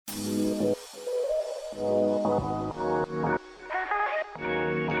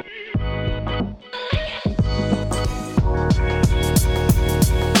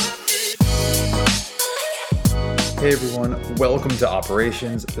Hey everyone, welcome to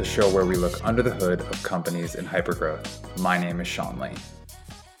Operations, the show where we look under the hood of companies in hypergrowth. My name is Sean Lee.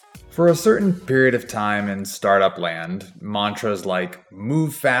 For a certain period of time in startup land, mantras like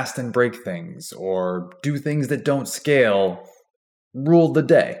move fast and break things or do things that don't scale ruled the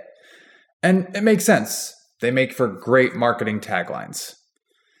day. And it makes sense. They make for great marketing taglines.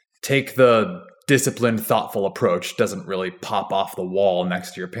 Take the disciplined, thoughtful approach doesn't really pop off the wall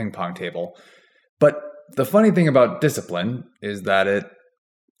next to your ping pong table. But the funny thing about discipline is that it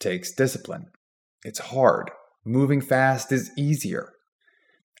takes discipline. It's hard. Moving fast is easier.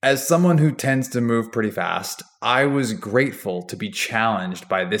 As someone who tends to move pretty fast, I was grateful to be challenged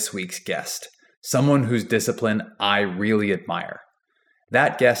by this week's guest, someone whose discipline I really admire.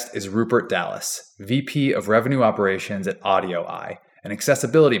 That guest is Rupert Dallas, VP of Revenue Operations at AudioEye, an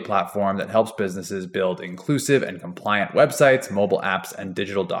accessibility platform that helps businesses build inclusive and compliant websites, mobile apps, and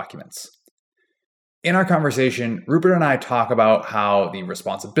digital documents. In our conversation, Rupert and I talk about how the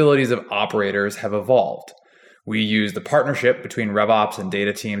responsibilities of operators have evolved. We use the partnership between RevOps and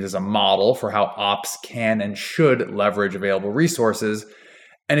data teams as a model for how ops can and should leverage available resources.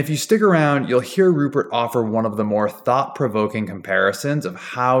 And if you stick around, you'll hear Rupert offer one of the more thought-provoking comparisons of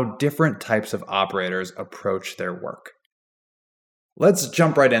how different types of operators approach their work. Let's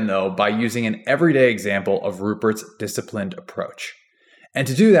jump right in, though, by using an everyday example of Rupert's disciplined approach. And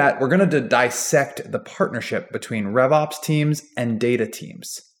to do that, we're going to dissect the partnership between RevOps teams and data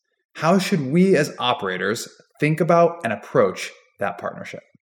teams. How should we as operators think about and approach that partnership?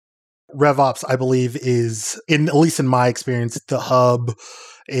 RevOps, I believe, is, at least in my experience, the hub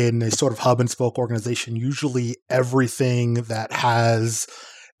in a sort of hub and spoke organization. Usually everything that has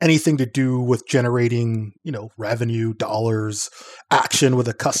anything to do with generating, revenue, dollars, action with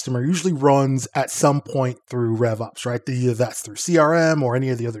a customer usually runs at some point through RevOps, right? Either that's through CRM or any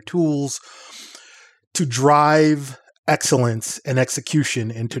of the other tools. To drive excellence and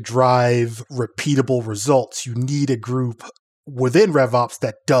execution and to drive repeatable results, you need a group within RevOps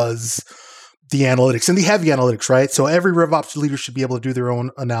that does the analytics and the heavy analytics, right? So every RevOps leader should be able to do their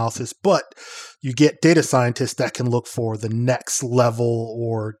own analysis, but you get data scientists that can look for the next level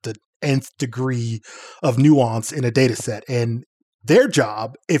or the nth degree of nuance in a data set. And their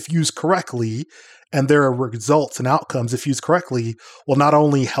job, if used correctly, and their results and outcomes, if used correctly, will not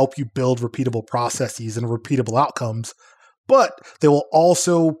only help you build repeatable processes and repeatable outcomes, but they will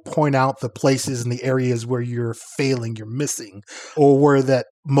also point out the places and the areas where you're failing, you're missing, or where that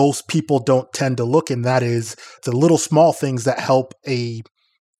most people don't tend to look, and that is the little small things that help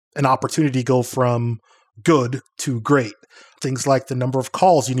an opportunity go from good to great. Things like the number of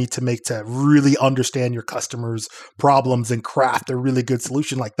calls you need to make to really understand your customers' problems and craft a really good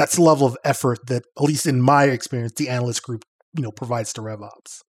solution. Like that's the level of effort that, at least in my experience, the analyst group, provides to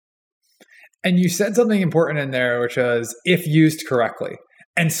RevOps. And you said something important in there, which was if used correctly.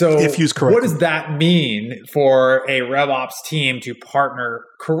 And so if used correctly, what does that mean for a RevOps team to partner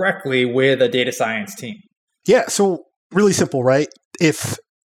correctly with a data science team? Yeah, so really simple, right? If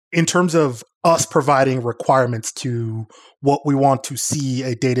in terms of us providing requirements to what we want to see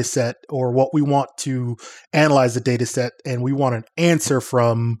a data set or what we want to analyze a data set and we want an answer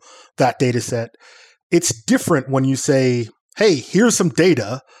from that data set, it's different when you say, hey, here's some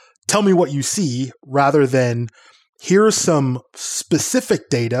data, tell me what you see, rather than here's some specific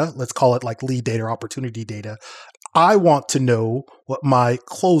data, let's call it like lead data or opportunity data. I want to know what my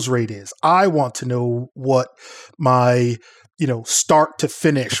close rate is. I want to know what my start to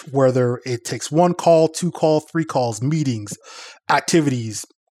finish, whether it takes 1 call, 2 calls, 3 calls, meetings, activities.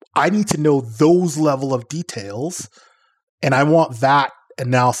 I need to know those level of details, and I want that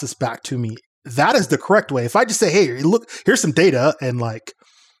analysis back to me. That is the correct way. If I just say, hey, look, here's some data, and like,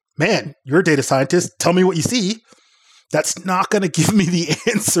 man, you're a data scientist, tell me what you see, that's not going to give me the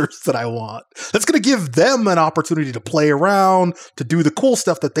answers that I want. That's going to give them an opportunity to play around, to do the cool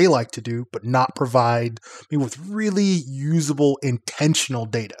stuff that they like to do, but not provide me with really usable, intentional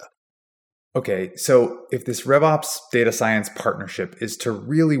data. Okay, so if this RevOps data science partnership is to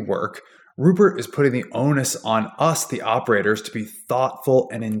really work, Rupert is putting the onus on us, the operators, to be thoughtful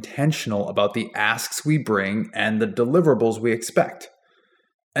and intentional about the asks we bring and the deliverables we expect.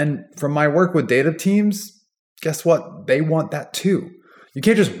 And from my work with data teams, guess what? They want that too. You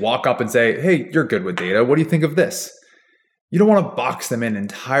can't just walk up and say, hey, you're good with data. What do you think of this? You don't want to box them in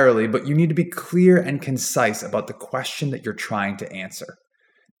entirely, but you need to be clear and concise about the question that you're trying to answer.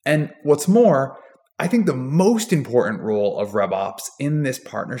 And what's more, I think the most important role of RevOps in this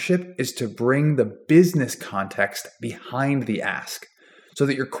partnership is to bring the business context behind the ask so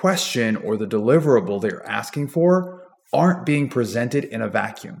that your question or the deliverable that you're asking for aren't being presented in a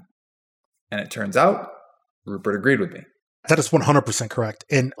vacuum. And it turns out Rupert agreed with me. That is 100% correct.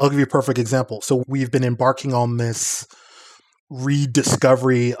 And I'll give you a perfect example. So we've been embarking on this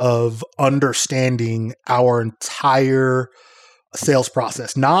rediscovery of understanding our entire sales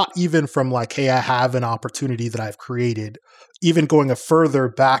process, not even from like, hey, I have an opportunity that I've created, even going a further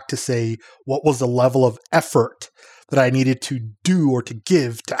back to say, what was the level of effort that I needed to do or to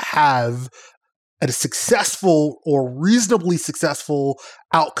give to have a successful or reasonably successful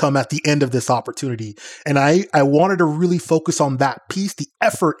outcome at the end of this opportunity. And I wanted to really focus on that piece, the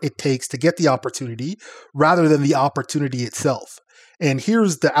effort it takes to get the opportunity rather than the opportunity itself. And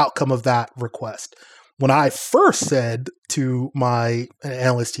here's the outcome of that request. When I first said to my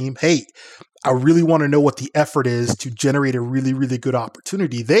analyst team, hey, I really want to know what the effort is to generate a really, really good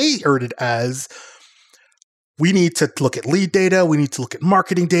opportunity, they heard it as, we need to look at lead data. We need to look at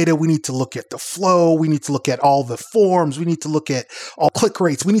marketing data. We need to look at the flow. We need to look at all the forms. We need to look at all click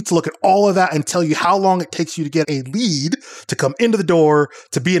rates. We need to look at all of that and tell you how long it takes you to get a lead to come into the door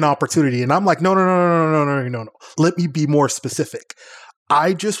to be an opportunity. And I'm like, no. Let me be more specific.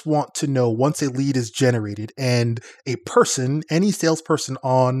 I just want to know once a lead is generated and a person, any salesperson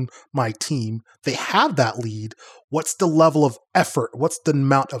on my team, they have that lead, what's the level of effort? What's the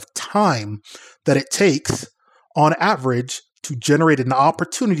amount of time that it takes on average to generate an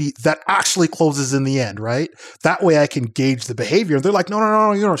opportunity that actually closes in the end, right? That way I can gauge the behavior. They're like, no,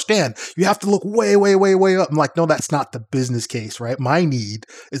 you don't understand. You have to look way up. I'm like, no, that's not the business case, right? My need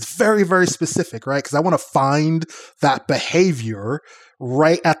is very, very specific, right? Because I want to find that behavior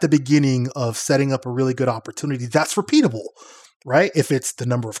right at the beginning of setting up a really good opportunity that's repeatable, right? If it's the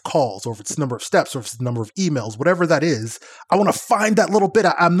number of calls or if it's the number of steps or if it's the number of emails, whatever that is, I want to find that little bit.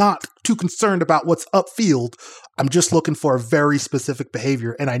 I'm not too concerned about what's upfield. I'm just looking for a very specific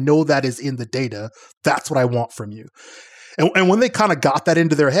behavior. And I know that is in the data. That's what I want from you. And when they kind of got that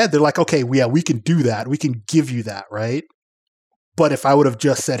into their head, they're like, okay, yeah, we can do that. We can give you that, right? But if I would have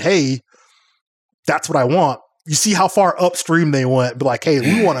just said, hey, that's what I want, you see how far upstream they went. Be like, hey,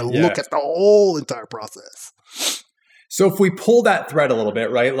 we want to look at the whole entire process. So if we pull that thread a little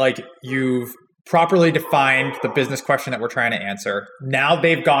bit, right? Like you've properly defined the business question that we're trying to answer. Now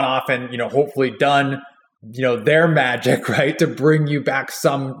they've gone off and, hopefully done, their magic, right? To bring you back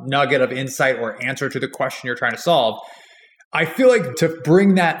some nugget of insight or answer to the question you're trying to solve. I feel like to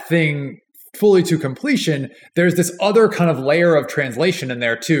bring that thing fully to completion, there's this other kind of layer of translation in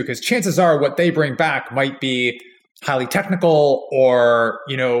there too, because chances are what they bring back might be highly technical or,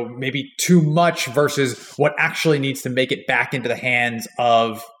 maybe too much versus what actually needs to make it back into the hands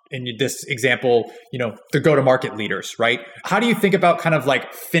of, in this example, the go-to-market leaders, right? How do you think about kind of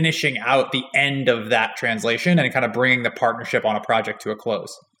like finishing out the end of that translation and kind of bringing the partnership on a project to a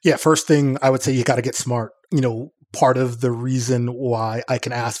close? Yeah, first thing I would say, you got to get smart. Part of the reason why I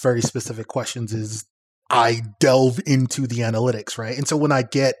can ask very specific questions is I delve into the analytics, right? And so when I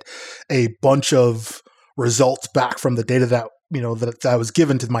get a bunch of results back from the data that, that was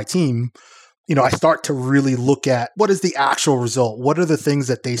given to my team, I start to really look at what is the actual result? What are the things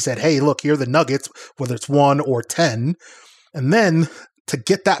that they said, hey, look, here are the nuggets, whether it's 1 or 10. And then to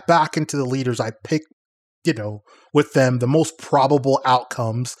get that back into the leaders, I pick, with them the most probable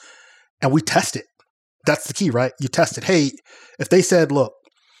outcomes and we test it. That's the key, right? You test it. Hey, if they said, look,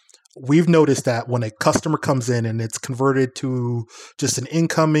 we've noticed that when a customer comes in and it's converted to just an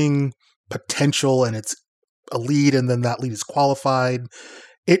incoming potential and it's a lead and then that lead is qualified,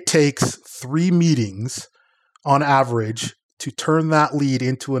 it takes 3 meetings on average to turn that lead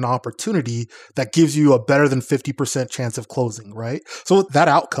into an opportunity that gives you a better than 50% chance of closing, right? So that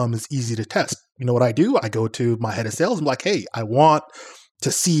outcome is easy to test. You know what I do? I go to my head of sales. I'm like, hey, I want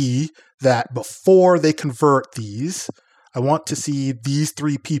to see that before they convert these, I want to see these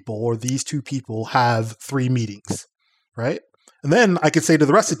 3 people or these 2 people have 3 meetings, right? And then I could say to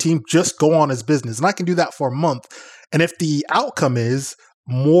the rest of the team, just go on as business. And I can do that for a month. And if the outcome is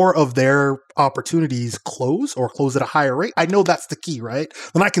more of their opportunities close or close at a higher rate, I know that's the key, right?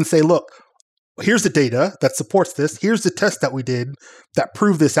 Then I can say, look, here's the data that supports this. Here's the test that we did that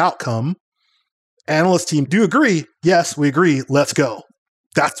proved this outcome. Analyst team, do you agree? Yes, we agree. Let's go.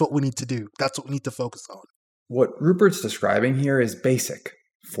 That's what we need to do. That's what we need to focus on. What Rupert's describing here is basic.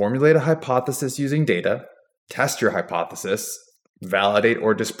 Formulate a hypothesis using data, test your hypothesis, validate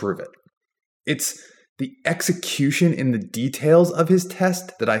or disprove it. It's the execution in the details of his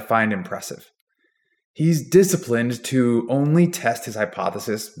test that I find impressive. He's disciplined to only test his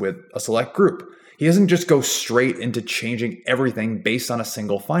hypothesis with a select group. He doesn't just go straight into changing everything based on a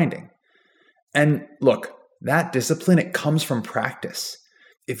single finding. And look, that discipline, it comes from practice.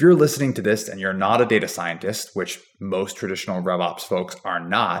 If you're listening to this and you're not a data scientist, which most traditional RevOps folks are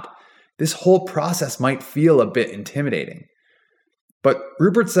not, this whole process might feel a bit intimidating. But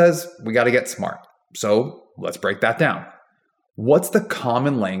Rupert says we got to get smart. So let's break that down. What's the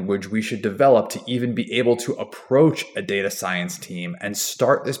common language we should develop to even be able to approach a data science team and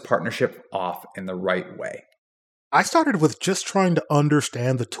start this partnership off in the right way? I started with just trying to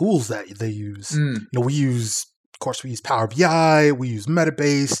understand the tools that they use. We use Power BI, we use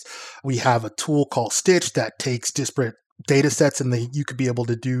Metabase, we have a tool called Stitch that takes disparate data sets and you could be able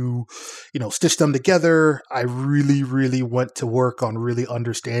to do, stitch them together. I really, really went to work on really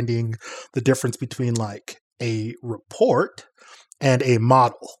understanding the difference between like a report and a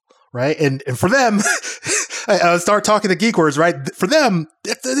model, right? And for them, I start talking the geek words, right? For them,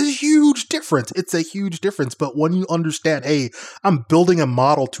 it's a huge difference. It's a huge difference. But when you understand, hey, I'm building a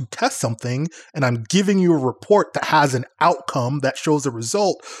model to test something and I'm giving you a report that has an outcome that shows a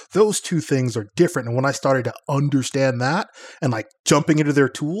result, those two things are different. And when I started to understand that and like jumping into their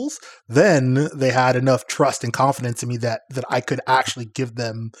tools, then they had enough trust and confidence in me that I could actually give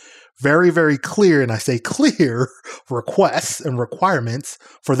them very, very clear, and I say clear, requests and requirements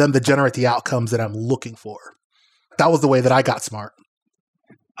for them to generate the outcomes that I'm looking for. That was the way that I got smart.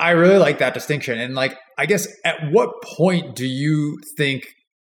 I really like that distinction. And like, I guess at what point do you think,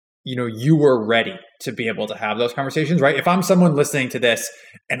 you were ready to be able to have those conversations, right? If I'm someone listening to this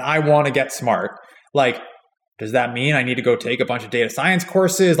and I want to get smart, like, does that mean I need to go take a bunch of data science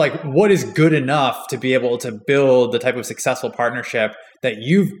courses? Like, what is good enough to be able to build the type of successful partnership that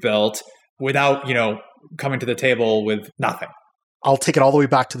you've built without, coming to the table with nothing? I'll take it all the way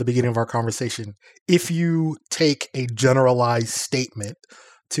back to the beginning of our conversation. If you take a generalized statement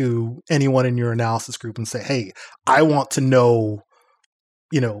to anyone in your analysis group and say, hey, I want to know,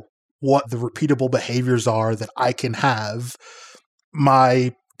 what the repeatable behaviors are that I can have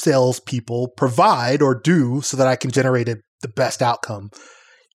my salespeople provide or do so that I can generate the best outcome.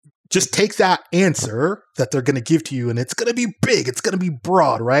 Just take that answer that they're going to give to you, and it's going to be big. It's going to be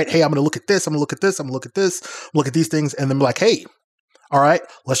broad, right? Hey, I'm going to look at this. I'm going to look at this. I'm going to look at this. Look at these things. And then be like, hey, all right,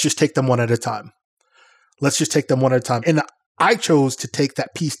 let's just take them one at a time. And I chose to take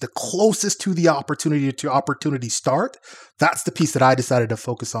that piece the closest to the opportunity start. That's the piece that I decided to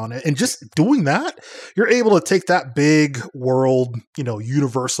focus on. And just doing that, you're able to take that big world,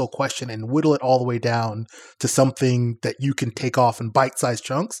 universal question and whittle it all the way down to something that you can take off in bite-sized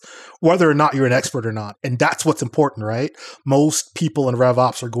chunks, whether or not you're an expert or not. And that's what's important, right? Most people in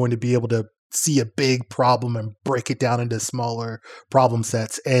RevOps are going to be able to see a big problem and break it down into smaller problem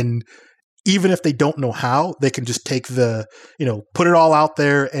sets. And even if they don't know how, they can just take put it all out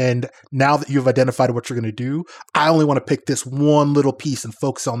there. And now that you've identified what you're going to do, I only want to pick this one little piece and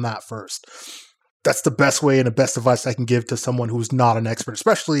focus on that first. That's the best way and the best advice I can give to someone who's not an expert,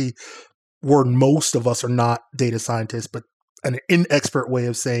 especially where most of us are not data scientists, but an inexpert way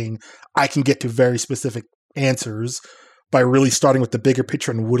of saying I can get to very specific answers by really starting with the bigger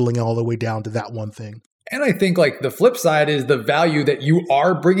picture and whittling all the way down to that one thing. And I think like the flip side is the value that you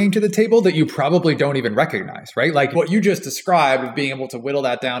are bringing to the table that you probably don't even recognize, right? Like what you just described of being able to whittle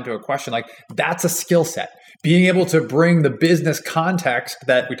that down to a question, like that's a skill set. Being able to bring the business context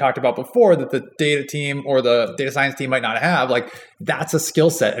that we talked about before that the data team or the data science team might not have, like that's a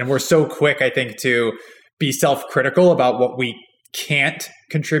skill set. And we're so quick, I think, to be self-critical about what we can't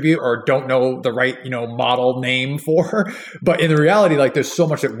contribute or don't know the right, model name for. But in the reality, like there's so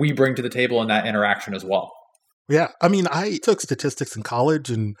much that we bring to the table in that interaction as well. Yeah. I mean, I took statistics in college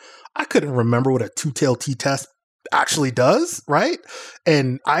and I couldn't remember what a two-tailed t-test actually does, right?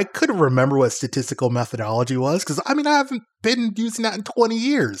 And I couldn't remember what statistical methodology was because, I haven't been using that in 20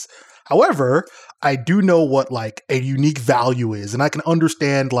 years. However, I do know what like a unique value is, and I can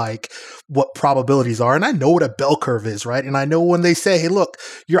understand like what probabilities are, and I know what a bell curve is, right? And I know when they say, hey, look,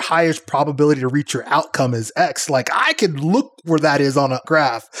 your highest probability to reach your outcome is X, like I could look where that is on a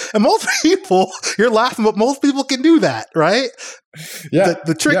graph. And most people, you're laughing, but most people can do that, right? Yeah.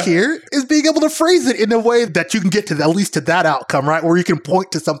 The trick here is being able to phrase it in a way that you can get to at least to that outcome, right? Where you can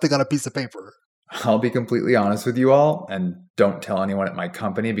point to something on a piece of paper. I'll be completely honest with you all, and don't tell anyone at my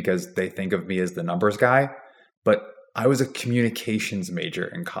company because they think of me as the numbers guy, but I was a communications major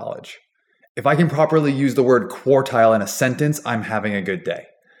in college. If I can properly use the word quartile in a sentence, I'm having a good day.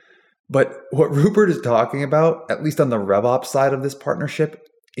 But what Rupert is talking about, at least on the RevOps side of this partnership,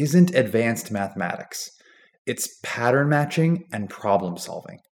 isn't advanced mathematics. It's pattern matching and problem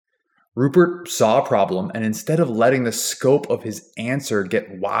solving. Rupert saw a problem, and instead of letting the scope of his answer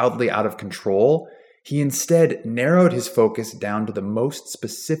get wildly out of control, he instead narrowed his focus down to the most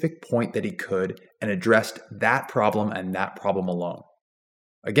specific point that he could and addressed that problem and that problem alone.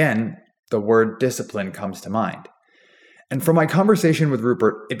 Again, the word discipline comes to mind. And from my conversation with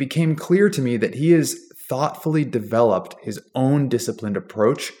Rupert, it became clear to me that he has thoughtfully developed his own disciplined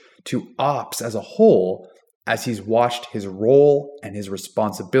approach to ops as a whole as he's watched his role and his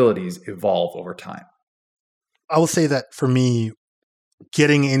responsibilities evolve over time. I will say that for me,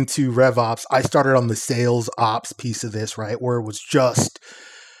 getting into RevOps, I started on the sales ops piece of this, right? Where it was just,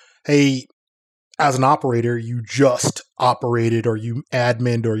 hey, as an operator, you just operated or you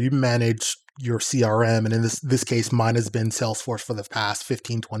admin or you managed your CRM. And in this case, mine has been Salesforce for the past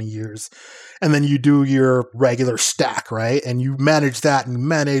 15, 20 years. And then you do your regular stack, right? And you manage that and you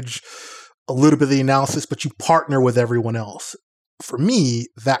manage a little bit of the analysis, but you partner with everyone else. For me,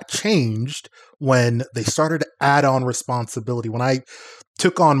 that changed when they started to add on responsibility. When I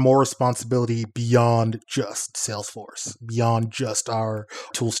took on more responsibility beyond just Salesforce, beyond just our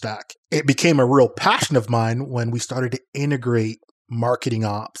tool stack, it became a real passion of mine when we started to integrate marketing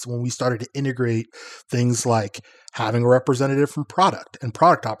ops, when we started to integrate things like having a representative from product and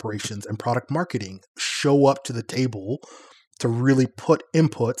product operations and product marketing show up to the table to really put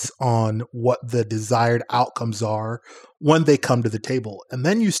inputs on what the desired outcomes are when they come to the table. And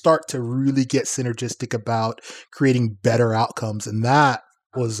then you start to really get synergistic about creating better outcomes. And that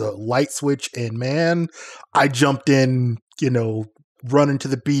was a light switch. And man, I jumped in, running to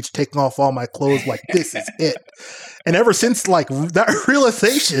the beach, taking off all my clothes, like this is it. And ever since like that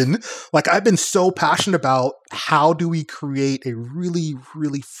realization, like I've been so passionate about how do we create a really,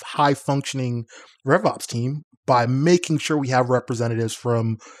 really high functioning RevOps team by making sure we have representatives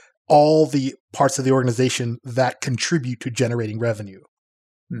from all the parts of the organization that contribute to generating revenue.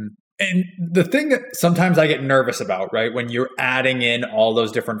 And the thing that sometimes I get nervous about, right, when you're adding in all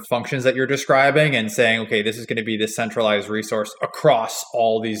those different functions that you're describing and saying, okay, this is going to be this centralized resource across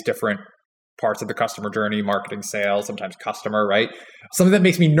all these different parts of the customer journey, marketing, sales, sometimes customer, right? Something that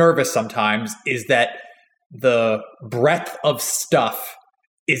makes me nervous sometimes is that the breadth of stuff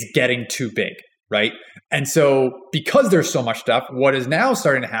is getting too big, right? And so because there's so much stuff, what is now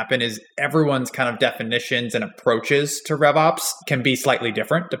starting to happen is everyone's kind of definitions and approaches to RevOps can be slightly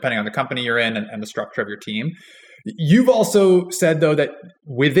different depending on the company you're in and the structure of your team. You've also said, though, that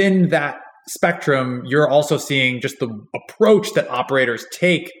within that spectrum, you're also seeing just the approach that operators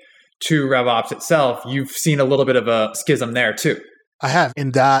take to RevOps itself. You've seen a little bit of a schism there too. I have.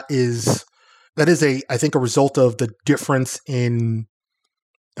 And that is I think a result of the difference in,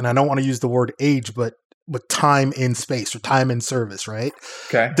 and I don't want to use the word age, but time in space or time in service, right?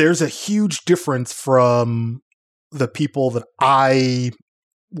 Okay. There's a huge difference from the people that I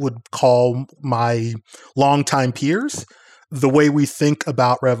would call my longtime peers, the way we think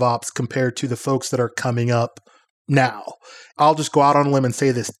about RevOps compared to the folks that are coming up now. I'll just go out on a limb and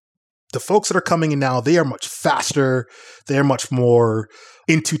say this. The folks that are coming in now, they are much faster. They're much more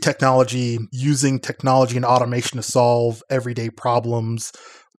into technology, using technology and automation to solve everyday problems,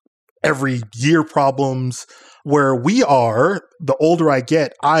 every year problems. Where we are, the older I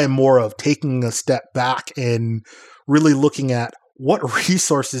get, I am more of taking a step back and really looking at what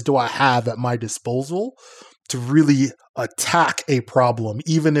resources do I have at my disposal to really attack a problem,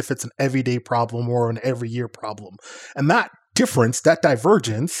 even if it's an everyday problem or an every year problem. And that difference, that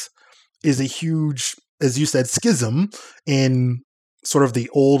divergence, is a huge, as you said, schism in sort of the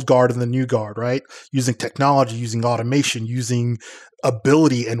old guard and the new guard, right? Using technology, using automation, using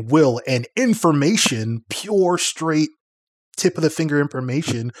ability and will and information, pure, straight, tip of the finger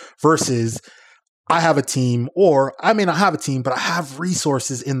information versus I have a team, or I may not have a team, but I have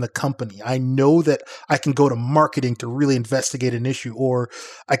resources in the company. I know that I can go to marketing to really investigate an issue, or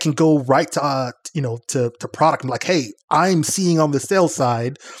I can go right to, to product. I'm like, hey, I'm seeing on the sales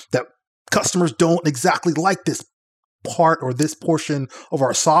side that customers don't exactly like this part or this portion of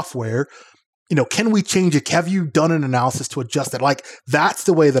our software. Can we change it? Have you done an analysis to adjust it? Like, that's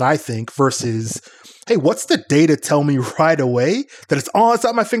the way that I think versus, hey, what's the data tell me right away that it's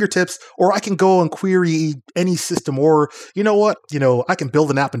at my fingertips, or I can go and query any system, or you know what, I can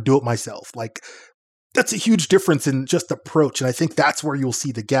build an app and do it myself. Like, that's a huge difference in just approach. And I think that's where you'll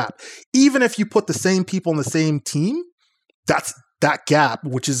see the gap. Even if you put the same people on the same team, that gap,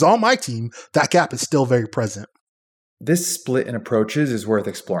 which is on my team, that gap is still very present. This split in approaches is worth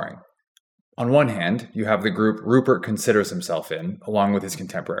exploring. On one hand, you have the group Rupert considers himself in, along with his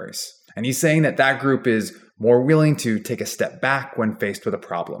contemporaries. And he's saying that group is more willing to take a step back when faced with a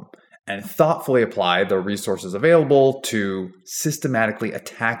problem and thoughtfully apply the resources available to systematically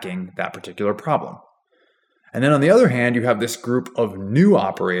attacking that particular problem. And then on the other hand, you have this group of new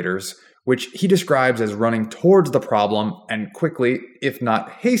operators, which he describes as running towards the problem and quickly, if not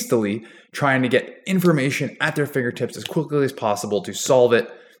hastily, trying to get information at their fingertips as quickly as possible to solve it,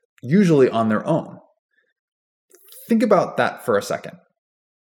 usually on their own. think about that for a second.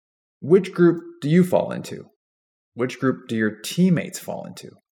 Which group do you fall into? Which group do your teammates fall into?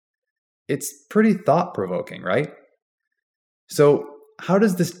 It's pretty thought-provoking, right? So how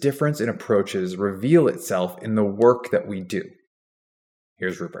does this difference in approaches reveal itself in the work that we do?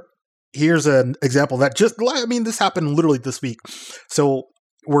 Here's Rupert. Here's an example that this happened literally this week. So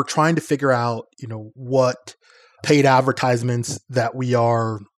we're trying to figure out, what paid advertisements that we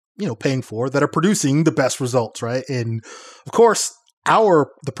are, paying for that are producing the best results, right? And of course,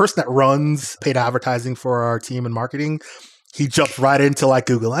 the person that runs paid advertising for our team and marketing, he jumps right into like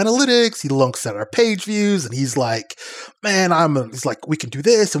Google Analytics. He looks at our page views and he's like, he's like, we can do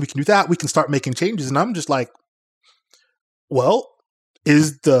this and we can do that. We can start making changes. And I'm just like, well,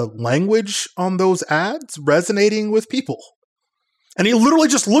 is the language on those ads resonating with people? And he literally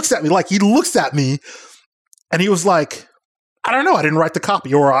just looks at me and he was like, I don't know. I didn't write the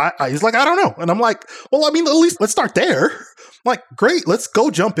copy. Or he's like, I don't know. And I'm like, well, at least let's start there. I'm like, great, let's go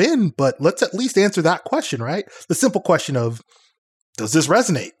jump in, but let's at least answer that question, right? The simple question of, does this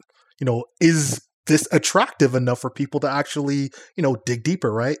resonate? Is this attractive enough for people to actually, dig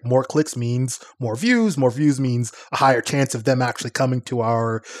deeper, right? More clicks means more views. More views means a higher chance of them actually coming to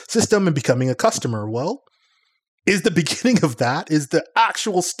our system and becoming a customer. Well, is the beginning of that, is the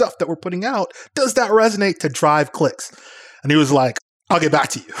actual stuff that we're putting out, does that resonate to drive clicks? And he was like, I'll get back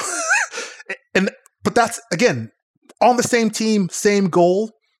to you. But that's, again, on the same team, same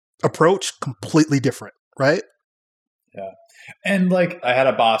goal, approach, completely different, right? Yeah. And I had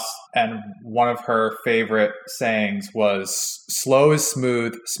a boss, and one of her favorite sayings was, slow is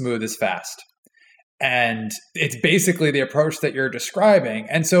smooth, smooth is fast. And it's basically the approach that you're describing.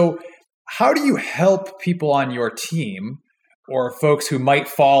 And so how do you help people on your team, or folks who might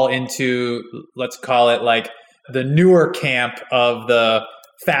fall into, let's call it the newer camp of the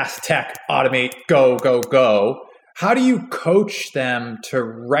fast tech, automate, go, go, go? How do you coach them to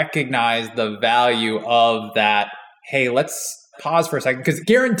recognize the value of that? Hey, let's pause for a second, because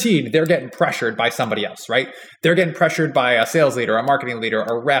guaranteed they're getting pressured by somebody else, right? They're getting pressured by a sales leader, a marketing leader,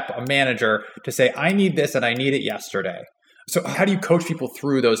 a rep, a manager to say, I need this and I need it yesterday. So how do you coach people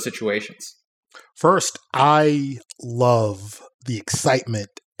through those situations? First, I love the excitement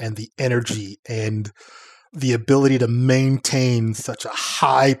and the energy and the ability to maintain such a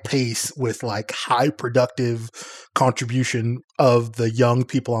high pace with high productive contribution of the young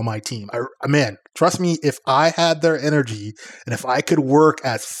people on my team. Man, trust me, if I had their energy and if I could work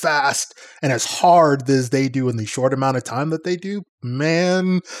as fast and as hard as they do in the short amount of time that they do,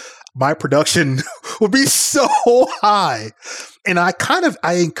 man, my production would be so high. And I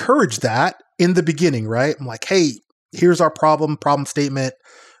encourage that in the beginning, right? I'm like, hey, here's our problem statement,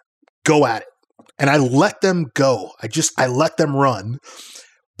 go at it. And I let them go. I let them run,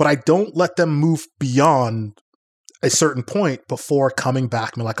 but I don't let them move beyond a certain point before coming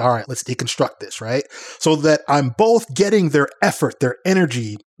back and be like, all right, let's deconstruct this, right? So that I'm both getting their effort, their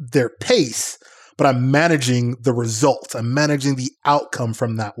energy, their pace, but I'm managing the results. I'm managing the outcome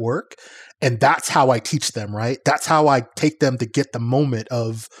from that work. And that's how I teach them, right? That's how I take them to get the moment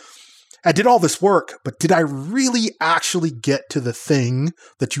of, I did all this work, but did I really actually get to the thing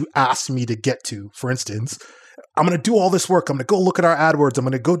that you asked me to get to? For instance, I'm going to do all this work. I'm going to go look at our AdWords. I'm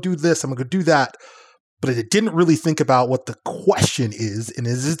going to go do this. I'm going to do that. But I didn't really think about what the question is. And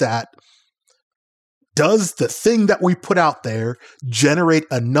is that, does the thing that we put out there generate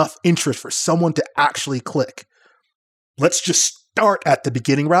enough interest for someone to actually click? Let's just start at the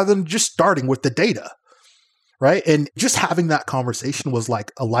beginning rather than just starting with the data. Right. And just having that conversation was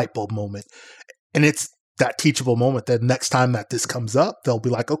like a light bulb moment. And it's that teachable moment that next time that this comes up, they'll be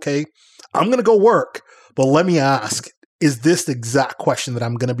like, okay, I'm going to go work, but let me ask, is this the exact question that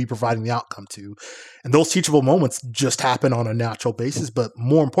I'm going to be providing the outcome to? And those teachable moments just happen on a natural basis. But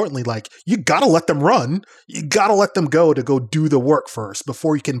more importantly, you got to let them run. You got to let them go to go do the work first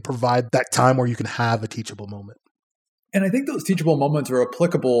before you can provide that time where you can have a teachable moment. And I think those teachable moments are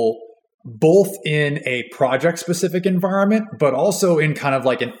applicable both in a project-specific environment, but also in kind of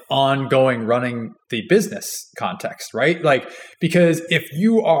an ongoing running the business context, right? Because if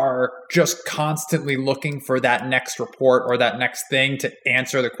you are just constantly looking for that next report or that next thing to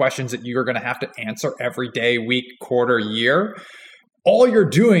answer the questions that you're going to have to answer every day, week, quarter, year, all you're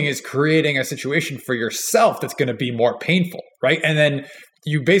doing is creating a situation for yourself that's going to be more painful, right? And then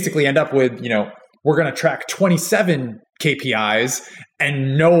you basically end up with, we're going to track 27 KPIs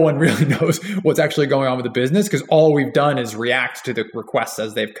and no one really knows what's actually going on with the business because all we've done is react to the requests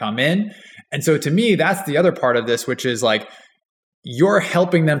as they've come in. And so to me, that's the other part of this, which is you're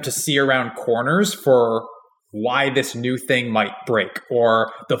helping them to see around corners for why this new thing might break,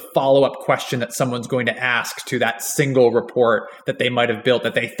 or the follow-up question that someone's going to ask to that single report that they might have built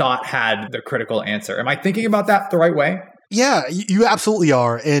that they thought had the critical answer. Am I thinking about that the right way? Yeah, you absolutely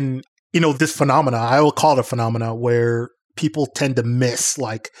are. And, this phenomena, I will call it a phenomena where people tend to miss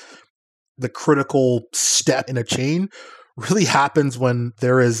like the critical step in a chain really happens when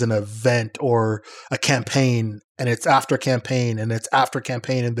there is an event or a campaign, and it's after campaign and it's after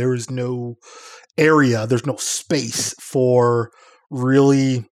campaign, and there is no area, there's no space for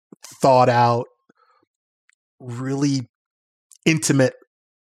really thought out, really intimate,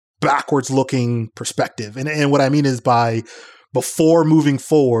 backwards looking perspective. And what I mean is by before moving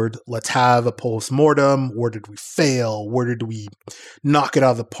forward, let's have a post-mortem. Where did we fail? Where did we knock it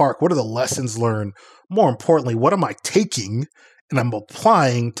out of the park? What are the lessons learned? More importantly, what am I taking and I'm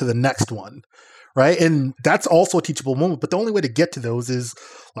applying to the next one? Right. And that's also a teachable moment. But the only way to get to those is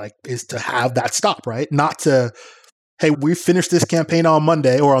to have that stop, right? Not to, hey, we finished this campaign on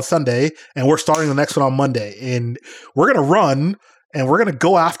Monday or on Sunday, and we're starting the next one on Monday. And we're going to run and we're going to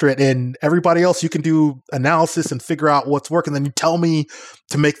go after it. And everybody else, you can do analysis and figure out what's working. Then you tell me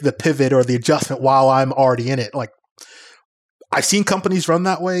to make the pivot or the adjustment while I'm already in it. Like, I've seen companies run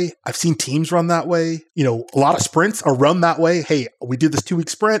that way. I've seen teams run that way. A lot of sprints are run that way. Hey, we did this 2-week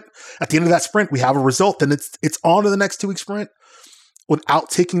sprint. At the end of that sprint, we have a result. Then it's on to the next 2-week sprint without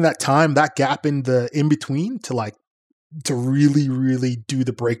taking that time, that gap in between to really, really do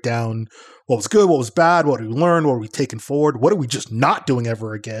the breakdown. What was good? What was bad? What did we learn? What are we taking forward? What are we just not doing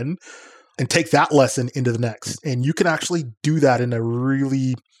ever again? And take that lesson into the next. And you can actually do that in a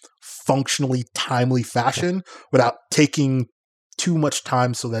really functionally timely fashion without taking too much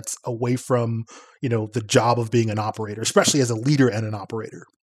time, so that's away from, the job of being an operator, especially as a leader and an operator.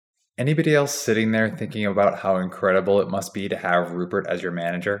 Anybody else sitting there thinking about how incredible it must be to have Rupert as your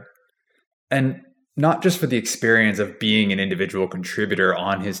manager? And not just for the experience of being an individual contributor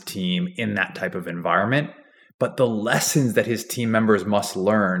on his team in that type of environment, but the lessons that his team members must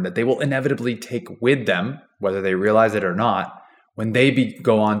learn that they will inevitably take with them, whether they realize it or not, when they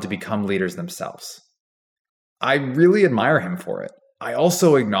go on to become leaders themselves. I really admire him for it. I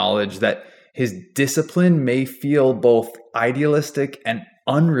also acknowledge that his discipline may feel both idealistic and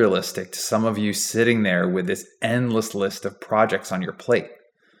unrealistic to some of you sitting there with this endless list of projects on your plate.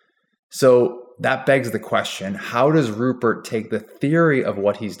 So that begs the question, how does Rupert take the theory of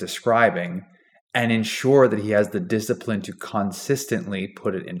what he's describing and ensure that he has the discipline to consistently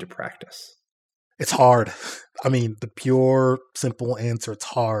put it into practice? It's hard. I mean, the pure, simple answer, it's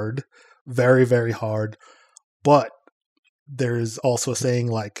hard. Very, very hard. But there's also a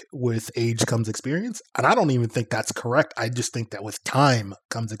saying with age comes experience. And I don't even think that's correct. I just think that with time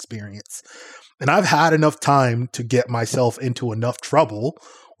comes experience. And I've had enough time to get myself into enough trouble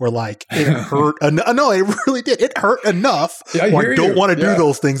where it hurt. No, it really did. It hurt enough where I don't want to do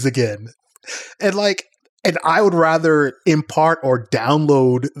those things again. And and I would rather impart or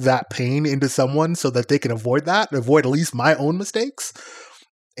download that pain into someone so that they can avoid that, avoid at least my own mistakes.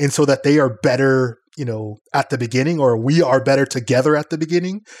 And so that they are better, at the beginning, or we are better together at the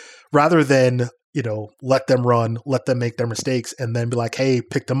beginning, rather than, let them run, let them make their mistakes, and then be like, hey,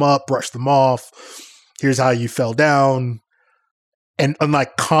 pick them up, brush them off. Here's how you fell down. And I'm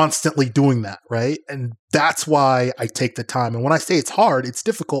constantly doing that, right? And that's why I take the time. And when I say it's hard, it's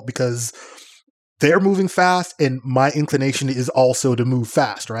difficult because they're moving fast, and my inclination is also to move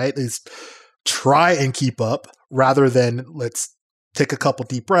fast, right? Is try and keep up rather than let's take a couple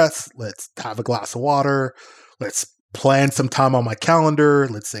deep breaths. Let's have a glass of water. Let's plan some time on my calendar.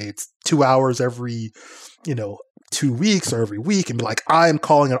 Let's say it's 2 hours every, 2 weeks or every week, and be like, I am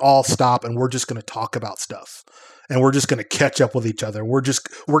calling it all stop, and we're just going to talk about stuff, and we're just going to catch up with each other. We're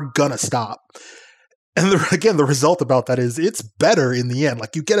going to stop. And the result about that is it's better in the end.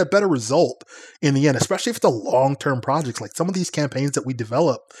 You get a better result in the end, especially if it's a long-term project. Some of these campaigns that we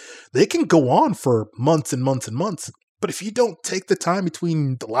develop, they can go on for months and months and months. But if you don't take the time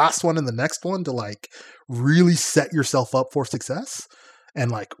between the last one and the next one to really set yourself up for success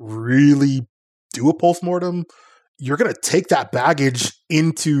and really do a postmortem, you're going to take that baggage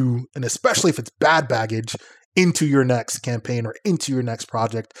into, and especially if it's bad baggage, into your next campaign or into your next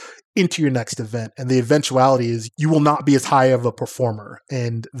project, into your next event. And the eventuality is you will not be as high of a performer.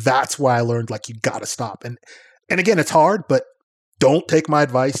 And that's why I learned you got to stop. And again, it's hard, but don't take my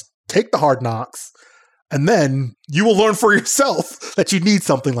advice. Take the hard knocks. And then you will learn for yourself that you need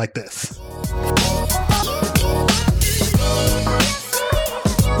something like this.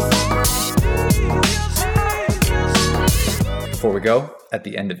 Before we go, at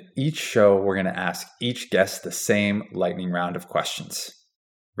the end of each show, we're going to ask each guest the same lightning round of questions.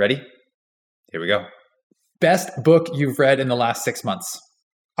 Ready? Here we go. Best book you've read in the last 6 months?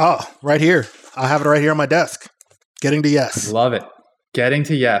 Oh, right here. I have it right here on my desk. Getting to Yes. Love it. Getting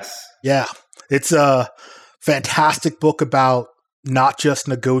to Yes. Yeah. It's a fantastic book about not just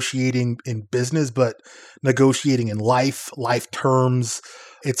negotiating in business, but negotiating in life terms.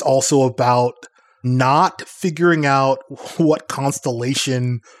 It's also about not figuring out what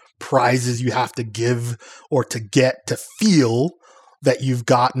constellation prizes you have to give or to get to feel that you've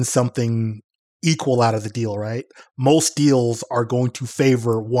gotten something equal out of the deal, right? Most deals are going to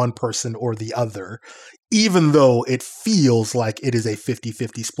favor one person or the other, even though it feels like it is a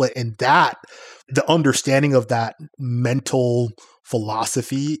 50-50 split. And that, the understanding of that mental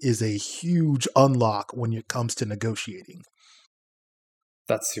philosophy is a huge unlock when it comes to negotiating.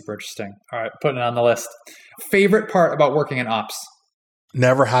 That's super interesting. All right, putting it on the list. Favorite part about working in ops?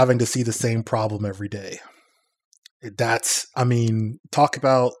 Never having to see the same problem every day. Talk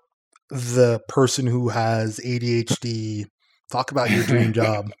about the person who has ADHD. Talk about your dream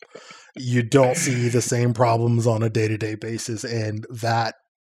job. You don't see the same problems on a day-to-day basis, and that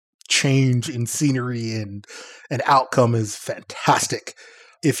change in scenery and outcome is fantastic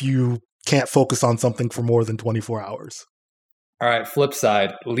if you can't focus on something for more than 24 hours. All right, flip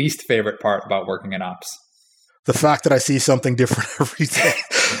side, least favorite part about working in ops? The fact that I see something different every day.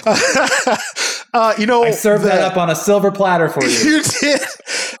 I served that up on a silver platter for you. You did.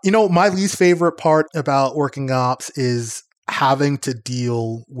 My least favorite part about working ops is having to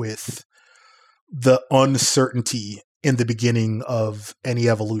deal with the uncertainty in the beginning of any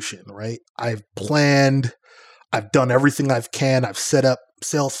evolution, right? I've planned, I've done everything I can, I've set up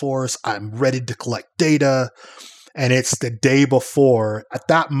Salesforce, I'm ready to collect data, and it's the day before, at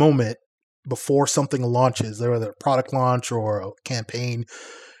that moment, before something launches, whether a product launch or a campaign,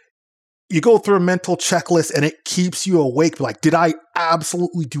 you go through a mental checklist and it keeps you awake. Like, did I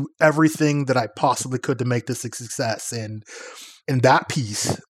absolutely do everything that I possibly could to make this a success? And that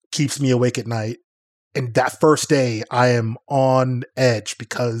piece keeps me awake at night. And that first day, I am on edge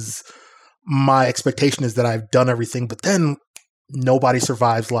because my expectation is that I've done everything, but then nobody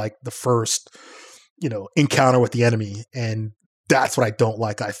survives like the first, encounter with the enemy. And that's what I don't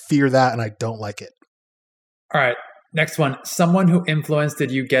like. I fear that and I don't like it. All right. Next one. Someone who influenced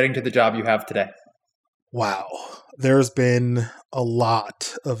you getting to the job you have today. Wow. There's been a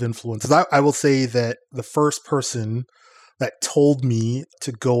lot of influences. I will say that the first person that told me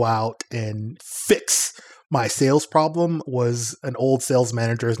to go out and fix my sales problem was an old sales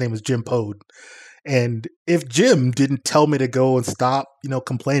manager. His name was Jim Pode. And if Jim didn't tell me to go and stop,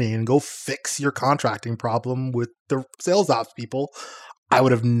 complaining and go fix your contracting problem with the sales ops people, I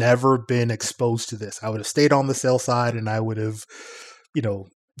would have never been exposed to this. I would have stayed on the sales side and I would have,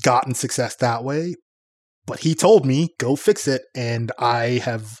 gotten success that way. But he told me, go fix it. And I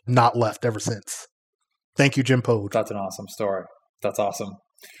have not left ever since. Thank you, Jim Pode. That's an awesome story. That's awesome.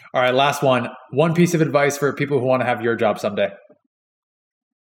 All right, last one. One piece of advice for people who want to have your job someday.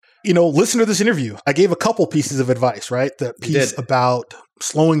 Listen to this interview. I gave a couple pieces of advice, right? The piece about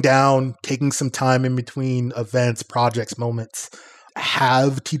slowing down, taking some time in between events, projects, moments.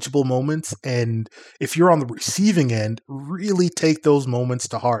 Have teachable moments. And if you're on the receiving end, really take those moments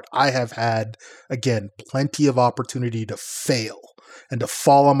to heart. I have had, again, plenty of opportunity to fail and to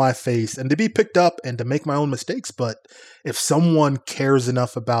fall on my face and to be picked up and to make my own mistakes. But if someone cares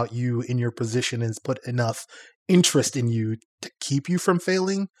enough about you in your position and has put enough interest in you to keep you from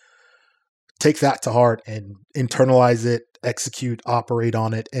failing, take that to heart and internalize it, execute, operate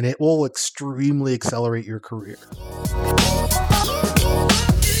on it, and it will extremely accelerate your career.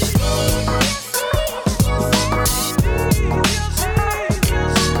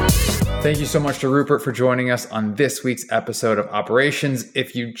 Thank you so much to Rupert for joining us on this week's episode of Operations.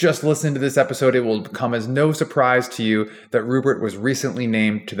 If you just listened to this episode, it will come as no surprise to you that Rupert was recently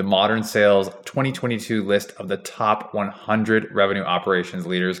named to the Modern Sales 2022 list of the top 100 revenue operations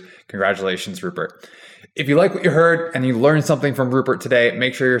leaders. Congratulations, Rupert. If you like what you heard and you learned something from Rupert today,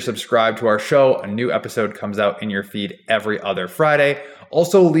 make sure you're subscribed to our show. A new episode comes out in your feed every other Friday.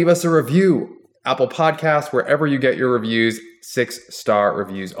 Also, leave us a review. Apple Podcasts, wherever you get your reviews, 6-star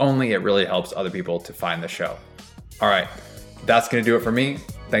reviews only. It really helps other people to find the show. All right, that's going to do it for me.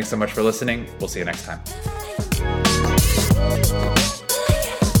 Thanks so much for listening. We'll see you next time.